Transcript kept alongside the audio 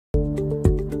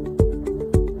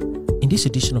this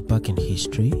edition of Back in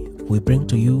History, we bring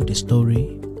to you the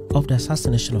story of the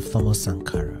assassination of Thomas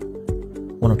Sankara,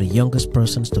 one of the youngest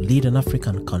persons to lead an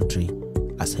African country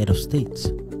as head of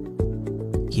state.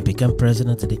 He became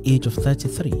president at the age of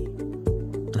 33,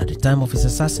 and at the time of his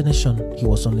assassination, he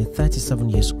was only 37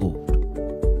 years old.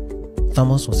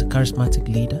 Thomas was a charismatic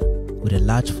leader with a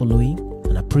large following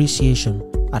and appreciation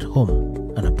at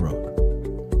home and abroad.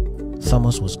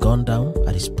 Thomas was gunned down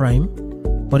at his prime,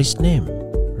 but his name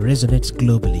resonates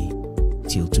globally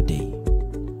till today.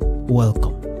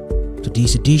 Welcome to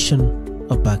this edition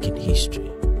of Back in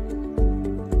History.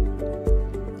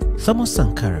 Thomas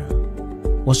Sankara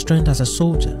was trained as a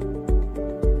soldier,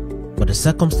 but the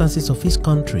circumstances of his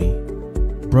country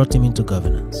brought him into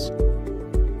governance.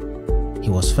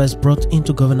 He was first brought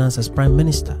into governance as prime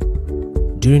minister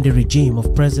during the regime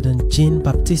of President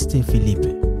Jean-Baptiste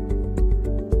Philippe.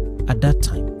 At that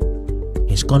time,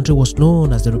 his country was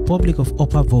known as the Republic of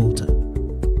Upper Volta.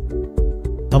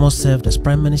 Thomas served as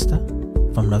prime minister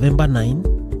from November 9,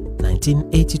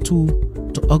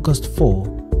 1982 to August 4,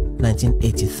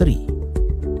 1983,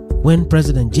 when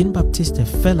President Jean-Baptiste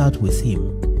fell out with him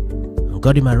and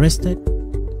got him arrested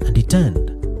and detained,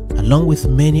 along with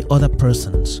many other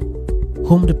persons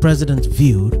whom the president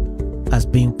viewed as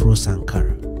being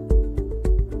pro-Sankara.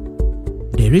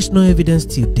 There is no evidence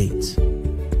till date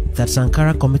that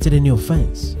Sankara committed any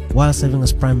offense while serving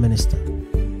as prime minister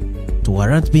to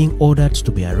warrant being ordered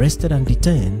to be arrested and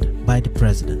detained by the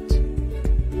president.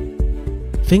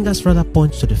 Fingers rather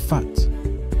point to the fact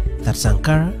that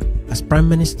Sankara, as prime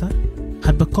minister,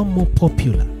 had become more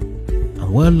popular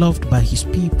and well loved by his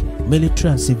people,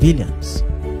 military and civilians,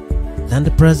 than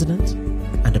the president,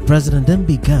 and the president then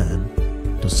began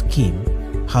to scheme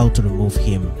how to remove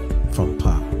him from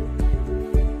power.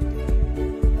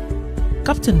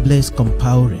 Captain Blaise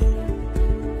Compaoré,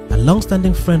 a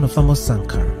long-standing friend of Thomas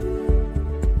Sankara,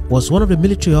 was one of the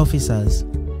military officers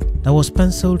that was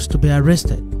penciled to be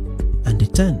arrested and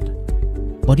detained,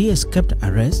 but he escaped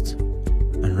arrest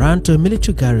and ran to a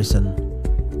military garrison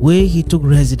where he took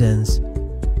residence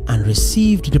and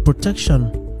received the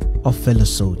protection of fellow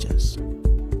soldiers.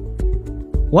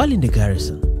 While in the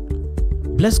garrison,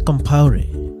 Blaise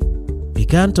Compaoré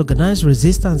began to organize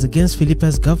resistance against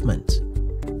Philippe's government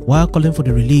while calling for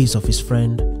the release of his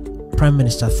friend, Prime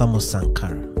Minister Thomas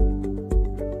Sankara.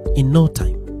 In no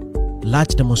time,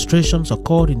 large demonstrations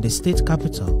occurred in the state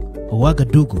capital,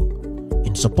 Ouagadougou,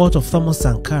 in support of Thomas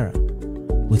Sankara,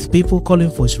 with people calling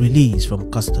for his release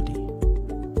from custody.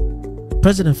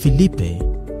 President Philippe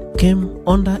came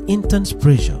under intense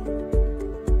pressure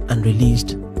and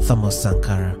released Thomas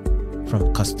Sankara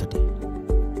from custody.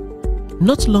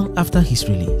 Not long after his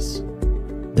release,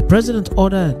 the president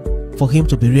ordered for him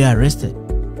to be rearrested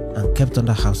and kept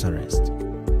under house arrest.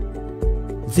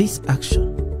 This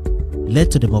action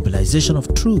led to the mobilization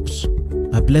of troops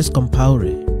by Blaise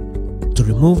Compaoré to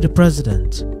remove the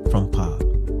president from power.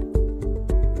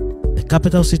 The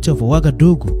capital city of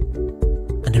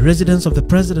Ouagadougou and the residence of the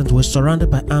president were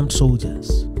surrounded by armed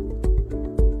soldiers,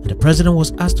 and the president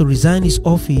was asked to resign his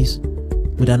office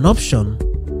with an option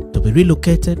to be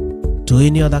relocated to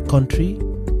any other country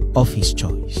of his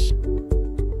choice.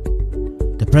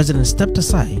 The president stepped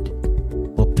aside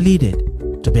but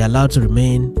pleaded to be allowed to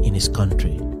remain in his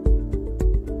country.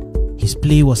 His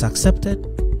plea was accepted,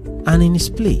 and in his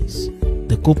place,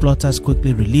 the coup plotters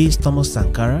quickly released Thomas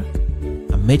Sankara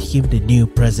and made him the new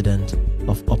president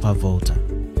of Upper Volta.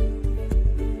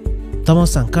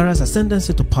 Thomas Sankara's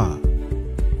ascendancy to power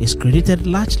is credited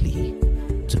largely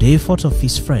to the efforts of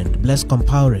his friend Blaise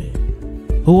Compaoré,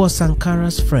 who was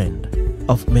Sankara's friend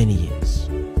of many years.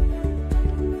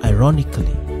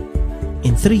 Ironically,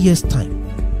 in 3 years' time,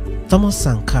 Thomas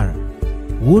Sankara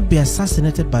would be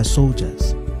assassinated by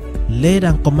soldiers led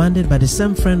and commanded by the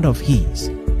same friend of his,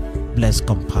 Blaise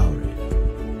Compaoré.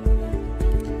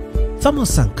 Thomas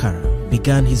Sankara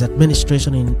began his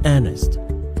administration in earnest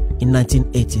in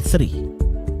 1983,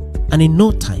 and in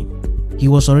no time, he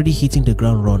was already hitting the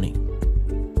ground running.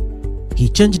 He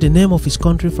changed the name of his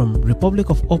country from Republic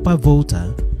of Upper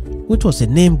Volta, which was a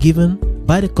name given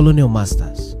by the colonial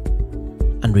masters,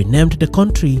 and renamed the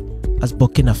country as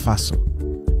Burkina Faso,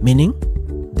 meaning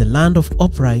the land of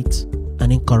upright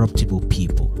and incorruptible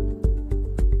people.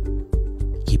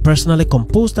 He personally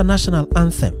composed a national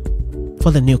anthem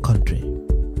for the new country.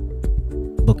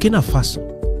 Burkina Faso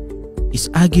is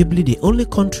arguably the only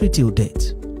country till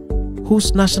date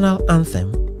whose national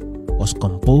anthem was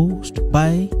composed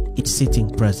by its sitting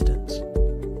president.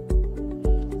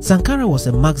 Sankara was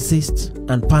a Marxist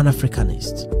and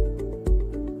Pan-Africanist.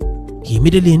 He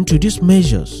immediately introduced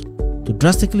measures to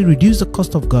drastically reduce the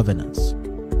cost of governance.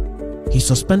 He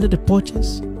suspended the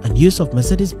purchase and use of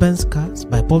Mercedes-Benz cars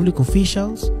by public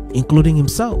officials, including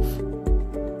himself,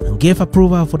 and gave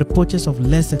approval for the purchase of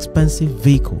less expensive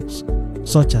vehicles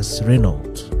such as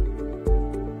Renault.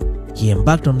 He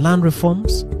embarked on land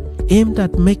reforms aimed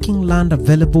at making land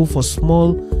available for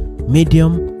small,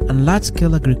 medium, and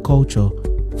large-scale agriculture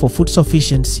for food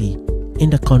sufficiency in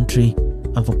the country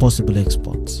and for possible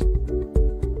exports.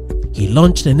 He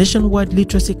launched a nationwide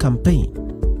literacy campaign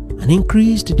and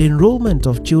increased the enrollment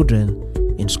of children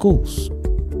in schools.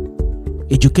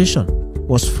 Education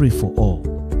was free for all.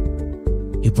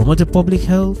 He promoted public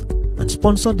health and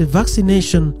sponsored the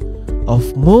vaccination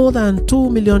of more than 2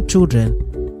 million children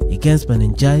against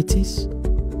meningitis,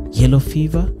 yellow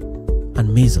fever,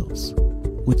 and measles,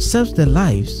 which saves the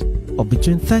lives of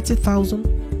between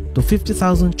 30,000 to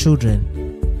 50,000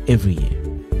 children every year.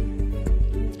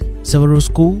 Several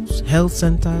schools, health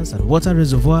centers, and water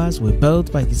reservoirs were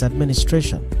built by his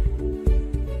administration.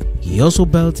 He also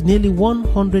built nearly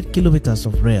 100 kilometers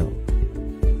of rail.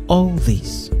 All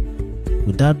this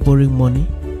without borrowing money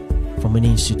from any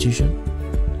institution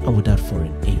and without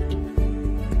foreign aid.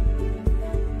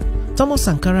 Thomas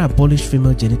Sankara abolished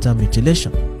female genital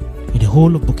mutilation in the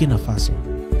whole of Burkina Faso.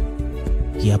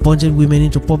 He appointed women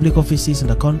into public offices in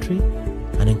the country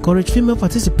and encouraged female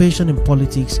participation in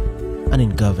politics and in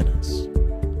governance.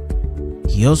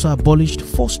 He also abolished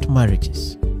forced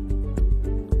marriages.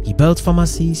 He built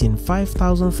pharmacies in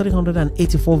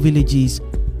 5,384 villages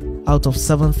out of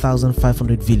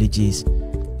 7,500 villages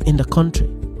in the country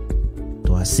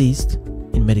to assist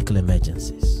in medical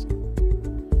emergencies.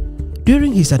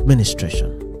 During his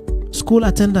administration, school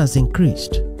attendance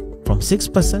increased from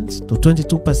 6% to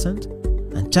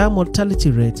 22%, and child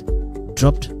mortality rate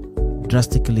dropped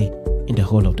drastically in the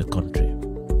whole of the country.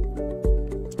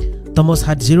 Thomas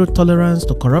had zero tolerance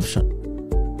to corruption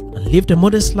and lived a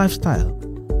modest lifestyle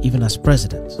even as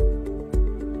president.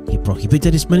 He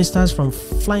prohibited his ministers from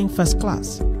flying first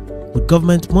class with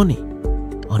government money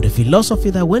on the philosophy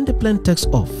that when the plane takes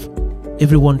off,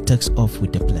 everyone takes off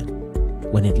with the plane.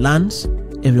 When it lands,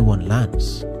 everyone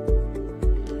lands.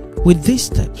 With these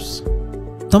steps,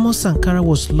 Thomas Sankara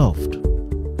was loved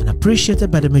and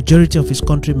appreciated by the majority of his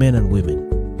countrymen and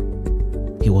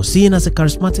women. He was seen as a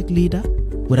charismatic leader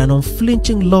with an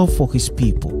unflinching love for his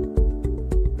people.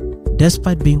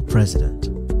 Despite being president,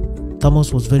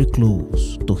 Thomas was very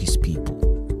close to his people.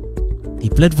 He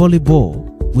played volleyball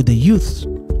with the youth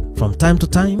from time to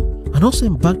time and also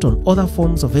embarked on other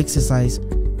forms of exercise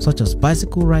such as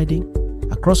bicycle riding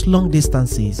across long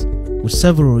distances, with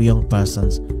several young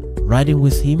persons riding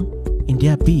with him in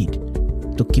their bid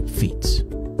to keep fit.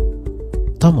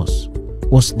 Thomas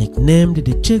was nicknamed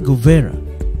the Che Guevara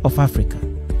of Africa,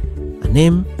 a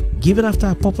name given after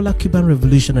a popular Cuban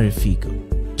revolutionary figure,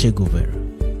 Che Guevara.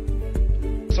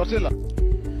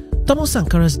 Thomas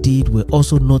Sankara's deeds were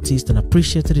also noticed and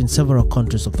appreciated in several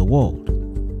countries of the world.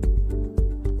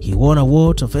 He won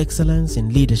awards of excellence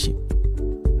in leadership.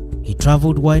 He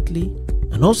traveled widely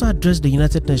and also addressed the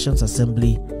United Nations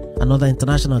Assembly and other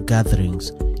international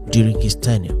gatherings during his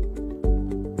tenure.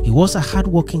 He was a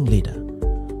hard-working leader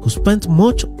who spent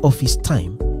much of his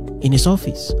time in his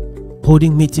office,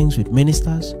 holding meetings with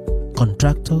ministers,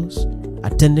 contractors,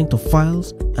 attending to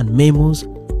files and memos,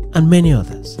 and many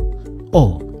others,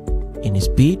 all in his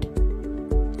bid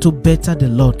to better the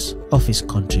lot of his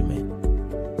countrymen.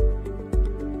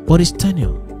 But his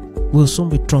tenure will soon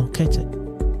be truncated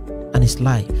and his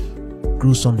life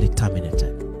gruesomely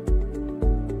terminated.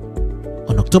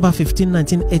 On October 15,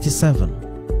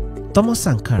 1987, Thomas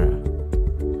Sankara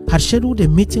had scheduled a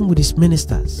meeting with his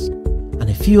ministers and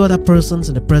a few other persons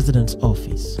in the president's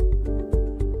office.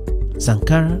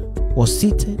 Sankara was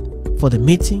seated for the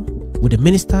meeting with the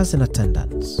ministers in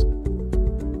attendance.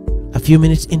 A few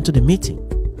minutes into the meeting,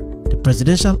 the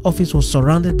presidential office was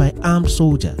surrounded by armed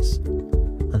soldiers,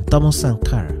 and Thomas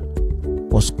Sankara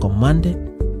was commanded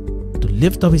to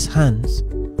lift up his hands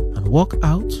and walk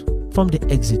out from the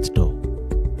exit door.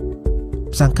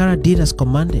 Sankara did as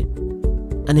commanded,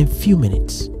 and in few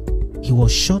minutes, he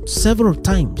was shot several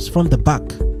times from the back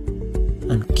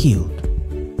and killed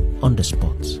on the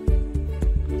spot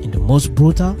in the most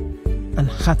brutal and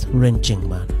heart-wrenching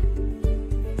manner.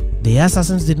 The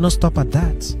assassins did not stop at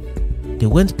that. They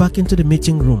went back into the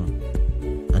meeting room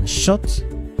and shot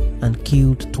and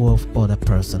killed 12 other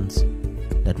persons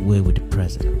that were with the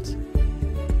president.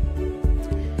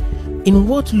 In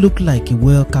what looked like a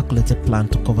well-calculated plan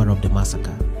to cover up the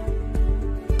massacre,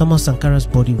 Thomas Sankara's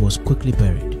body was quickly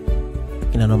buried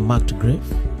in an unmarked grave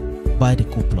by the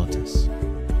coup plotters.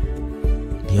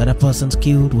 The other persons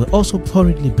killed were also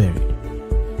hurriedly buried.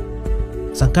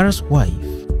 Sankara's wife,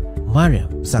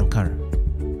 Mariam Sankara,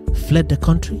 fled the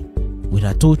country with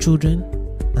her 2 children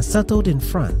and settled in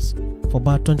France for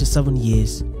about 27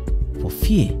 years for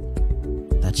fear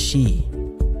that she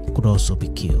could also be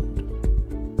killed.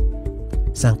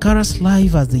 Sankara's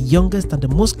life as the youngest and the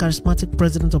most charismatic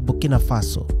president of Burkina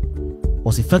Faso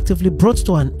was effectively brought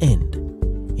to an end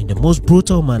in the most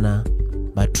brutal manner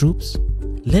by troops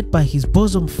led by his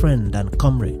bosom friend and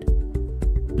comrade,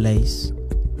 Blaise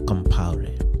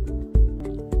Compaoré.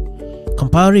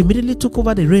 Compaoré immediately took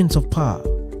over the reins of power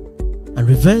and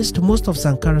reversed most of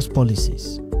Sankara's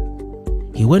policies.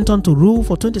 He went on to rule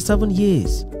for 27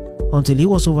 years until he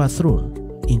was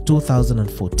overthrown in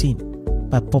 2014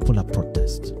 by popular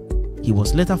protest. He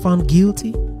was later found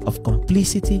guilty of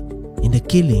complicity in the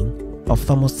killing of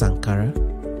Thomas Sankara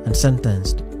and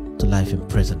sentenced to life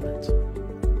imprisonment.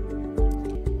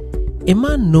 A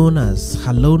man known as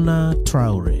Haruna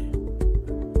Traoré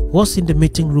was in the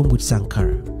meeting room with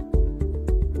Sankara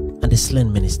and the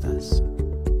slain ministers.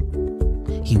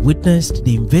 He witnessed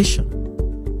the invasion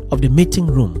of the meeting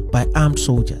room by armed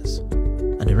soldiers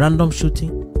and the random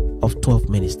shooting of 12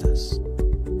 ministers.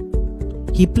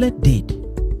 He pled dead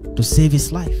to save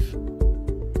his life.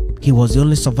 He was the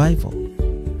only survivor,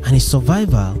 and his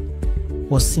survival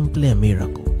was simply a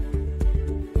miracle.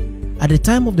 At the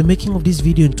time of the making of this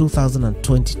video in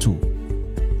 2022,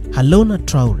 Haruna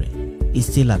Traoré is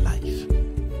still alive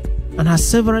and has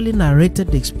severally narrated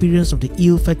the experience of the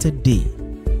ill-fated day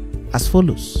as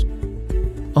follows,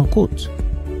 unquote,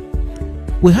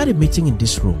 "We had a meeting in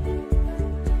this room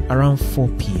around 4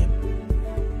 p.m.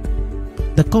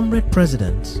 The comrade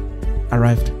president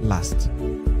arrived last.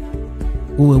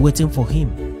 We were waiting for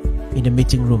him in the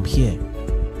meeting room here.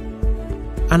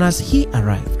 And as he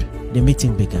arrived, the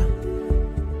meeting began.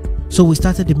 So we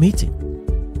started the meeting.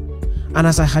 And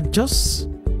as I had just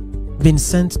been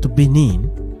sent to Benin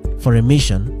for a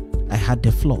mission, I had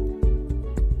the floor.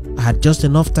 I had just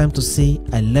enough time to say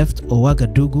I left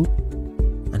Ouagadougou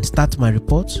and start my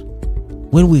report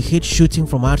when we heard shooting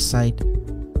from outside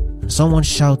and someone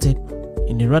shouted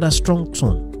in a rather strong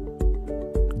tone,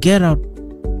 'Get out,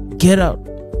 get out,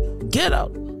 get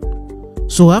out.'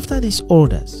 So after these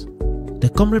orders, the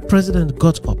comrade president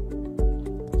got up,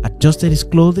 adjusted his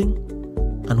clothing,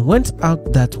 and went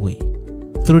out that way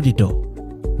through the door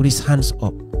with his hands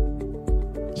up.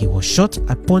 He was shot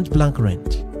at point-blank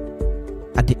range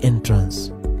at the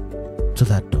entrance to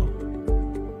that door."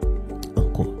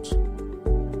 Unquote.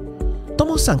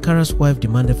 Thomas Sankara's wife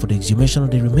demanded for the exhumation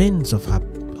of the remains of her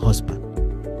husband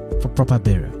for proper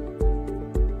burial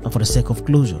and for the sake of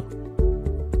closure.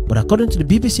 But according to the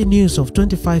BBC News of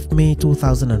 25 May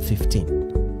 2015,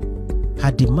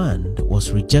 her demand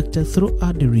was rejected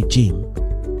throughout the regime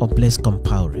of Blaise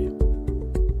Compaoré.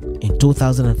 In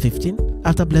 2015,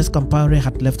 after Blaise Compaoré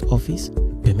had left office,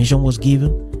 permission was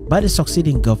given by the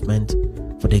succeeding government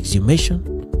for the exhumation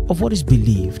of what is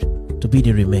believed to be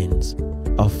the remains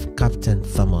of Captain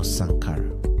Thomas Sankara.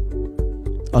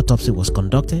 Autopsy was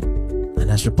conducted, and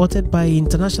as reported by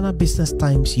International Business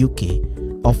Times UK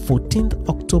of 14th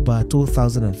October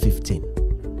 2015,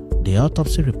 the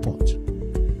autopsy report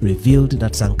revealed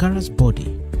that Sankara's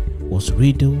body was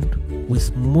riddled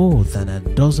with more than a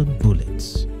dozen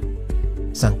bullets.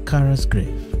 Sankara's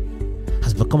grave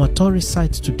has become a tourist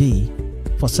site today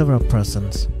for several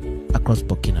persons across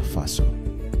Burkina Faso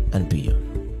and beyond.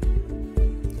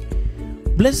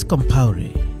 Blaise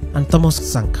Compaoré and Thomas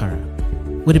Sankara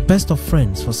were the best of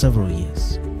friends for several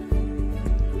years.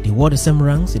 They wore the same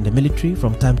ranks in the military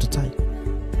from time to time.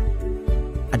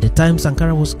 At the time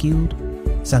Sankara was killed,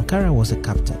 Sankara was a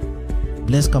captain.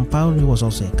 Blaise Compaoré was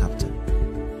also a captain.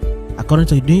 According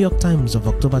to the New York Times of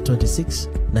October 26,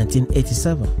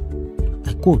 1987,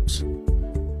 I quote,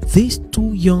 "These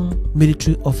 2 young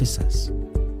military officers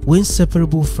were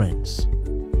inseparable friends.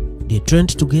 They trained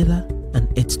together and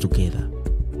ate together.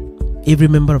 Every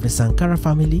member of the Sankara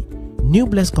family knew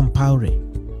Blaise Compaoré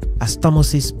as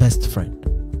Thomas's best friend.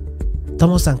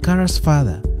 Thomas Sankara's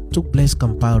father took Blaise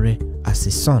Compaoré as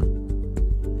his son."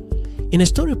 In a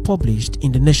story published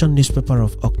in the Nation newspaper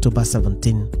of October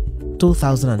 17,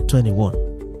 2021,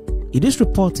 it is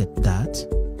reported that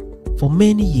for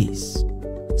many years,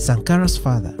 Sankara's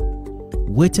father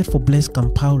waited for Blaise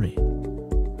Compaoré,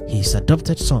 his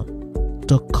adopted son,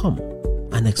 to come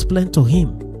and explain to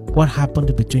him what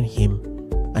happened between him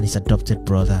and his adopted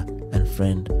brother and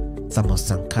friend Thomas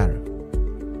Sankara.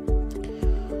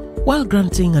 While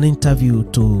granting an interview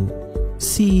to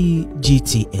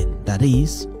CGTN, that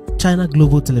is China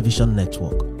Global Television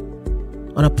Network,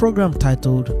 on a program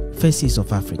titled Faces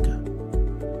of Africa,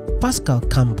 Pascal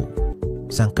Campbell,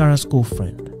 Sankara's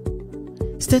co-friend,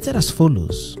 stated as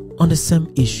follows on the same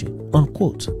issue,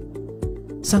 unquote,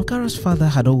 Sankara's father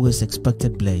had always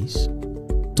expected Blaise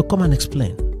to come and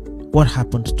explain what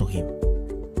happened to him.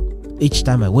 Each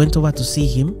time I went over to see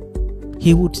him,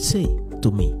 he would say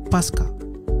to me, "Pascal,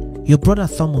 your brother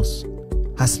Thomas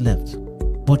has left,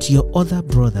 but your other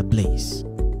brother Blaise,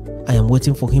 I am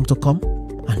waiting for him to come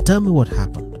and tell me what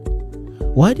happened.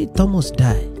 Why did Thomas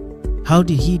die? How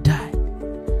did he die?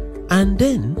 And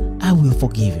then I will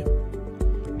forgive him,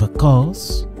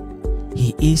 because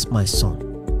he is my son.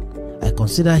 I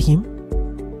consider him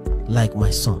like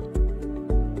my son."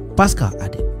 Pascal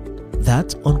added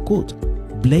that, unquote,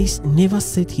 Blaise never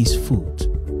set his foot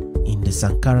in the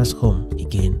Sankara's home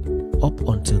again up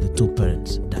until the two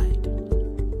parents died.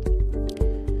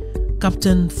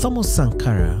 Captain Thomas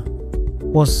Sankara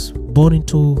was born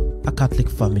into a Catholic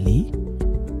family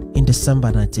in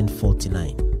December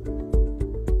 1949.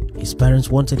 His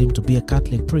parents wanted him to be a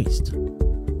Catholic priest,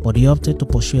 but he opted to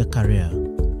pursue a career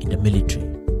in the military,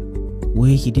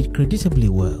 where he did creditably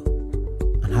well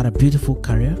and had a beautiful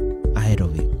career ahead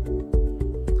of him.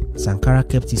 Sankara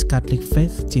kept his Catholic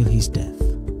faith till his death.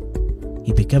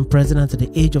 He became president at the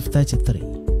age of 33.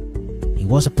 He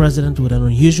was a president with an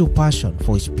unusual passion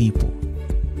for his people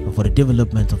and for the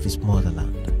development of his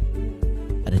motherland.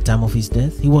 At the time of his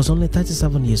death, he was only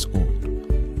 37 years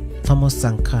old. Thomas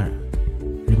Sankara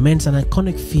remains an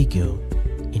iconic figure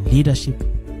in leadership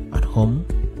at home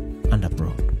and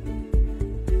abroad.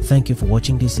 Thank you for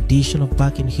watching this edition of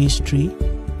Back in History,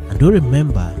 and do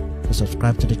remember to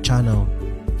subscribe to the channel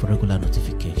for regular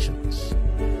notifications.